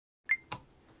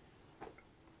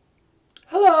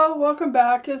Hello, welcome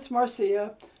back. It's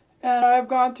Marcia, and I've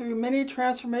gone through many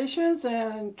transformations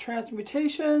and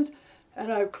transmutations,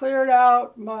 and I've cleared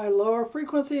out my lower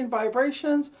frequency and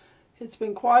vibrations. It's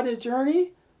been quite a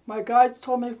journey. My guides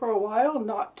told me for a while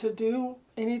not to do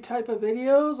any type of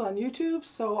videos on YouTube,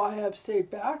 so I have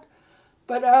stayed back.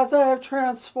 But as I have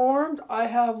transformed, I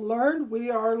have learned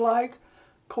we are like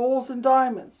coals and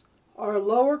diamonds. Our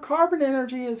lower carbon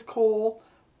energy is coal,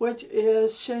 which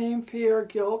is shame, fear,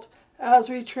 guilt. As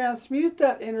we transmute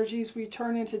that energies, we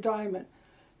turn into diamond.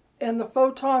 And the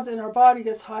photons in our body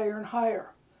gets higher and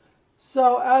higher.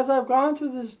 So as I've gone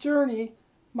through this journey,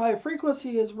 my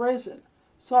frequency is risen.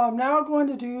 So I'm now going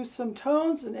to do some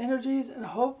tones and energies, and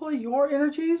hopefully your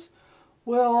energies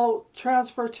will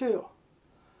transfer too.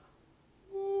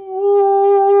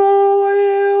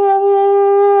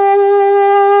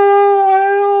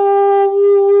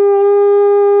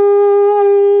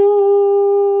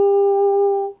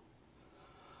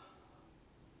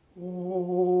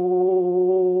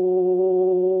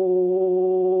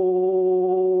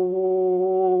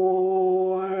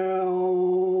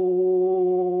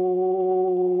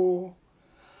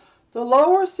 The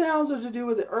lower sounds are to do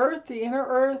with the earth, the inner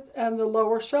earth, and the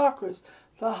lower chakras.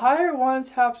 The higher ones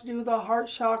have to do with the heart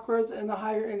chakras and the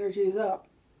higher energies up.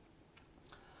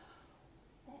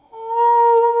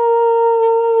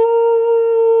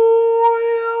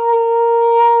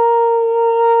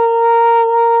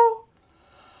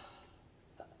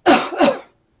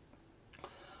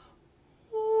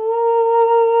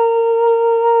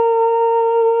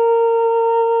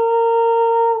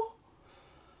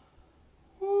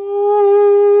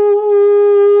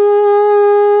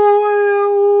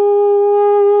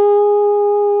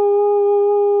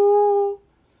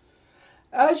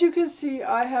 As you can see,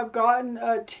 I have gotten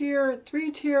a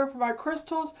three tier for my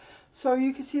crystals, so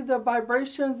you can see the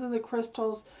vibrations in the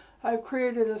crystals. I've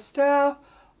created a staff.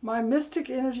 My mystic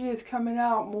energy is coming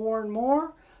out more and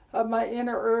more of my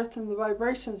inner earth and the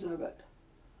vibrations of it.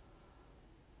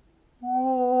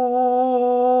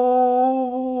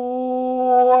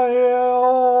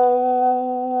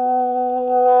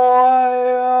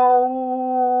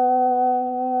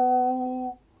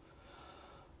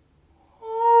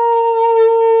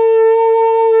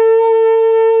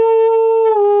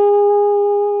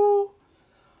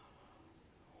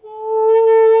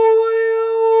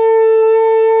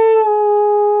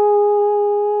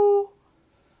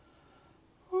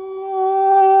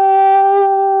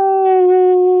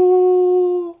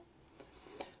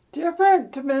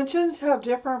 Different dimensions have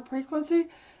different frequency.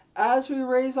 As we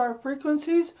raise our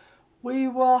frequencies, we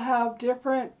will have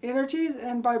different energies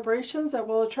and vibrations that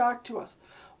will attract to us.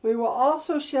 We will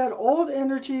also shed old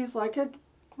energies like a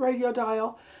radio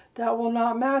dial that will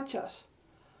not match us.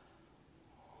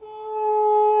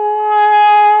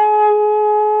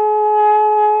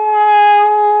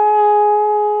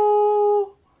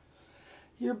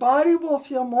 Your body will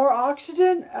feel more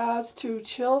oxygen as to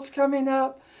chills coming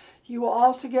up. You will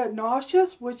also get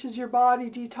nauseous, which is your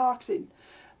body detoxing.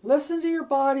 Listen to your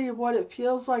body of what it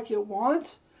feels like it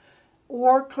wants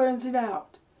or cleansing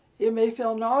out. It may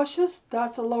feel nauseous.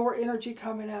 That's a lower energy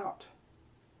coming out.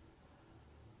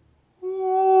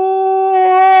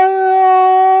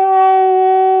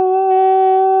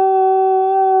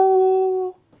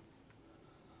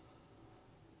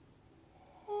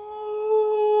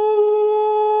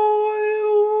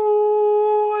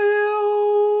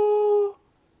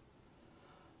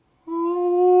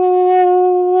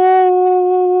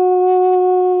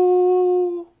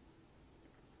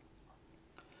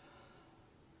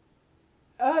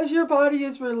 As your body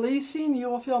is releasing, you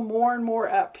will feel more and more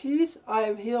at peace. I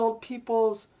have healed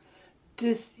people's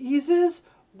diseases,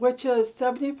 which is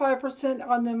 75%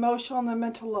 on the emotional and the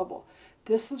mental level.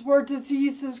 This is where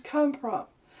diseases come from.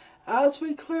 As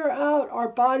we clear out, our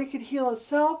body could heal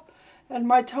itself, and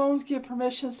my tones give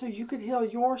permission so you could heal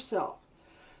yourself.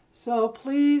 So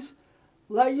please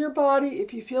let your body,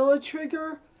 if you feel a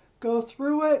trigger, go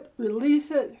through it, release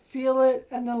it, feel it,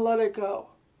 and then let it go.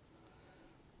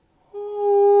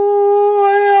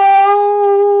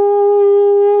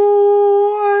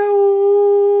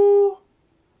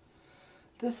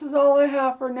 This is all I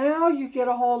have for now. You get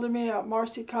a hold of me at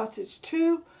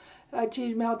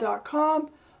marcycostage2@gmail.com,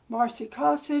 Marcy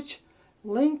Costage,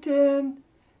 LinkedIn,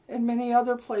 and many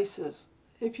other places.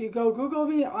 If you go Google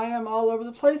me, I am all over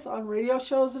the place on radio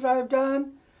shows that I've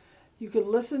done. You could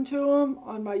listen to them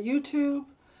on my YouTube,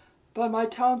 but my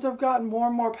tones have gotten more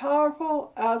and more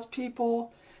powerful as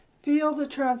people feel the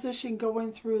transition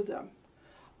going through them.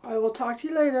 I will talk to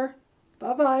you later.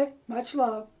 Bye-bye. Much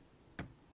love.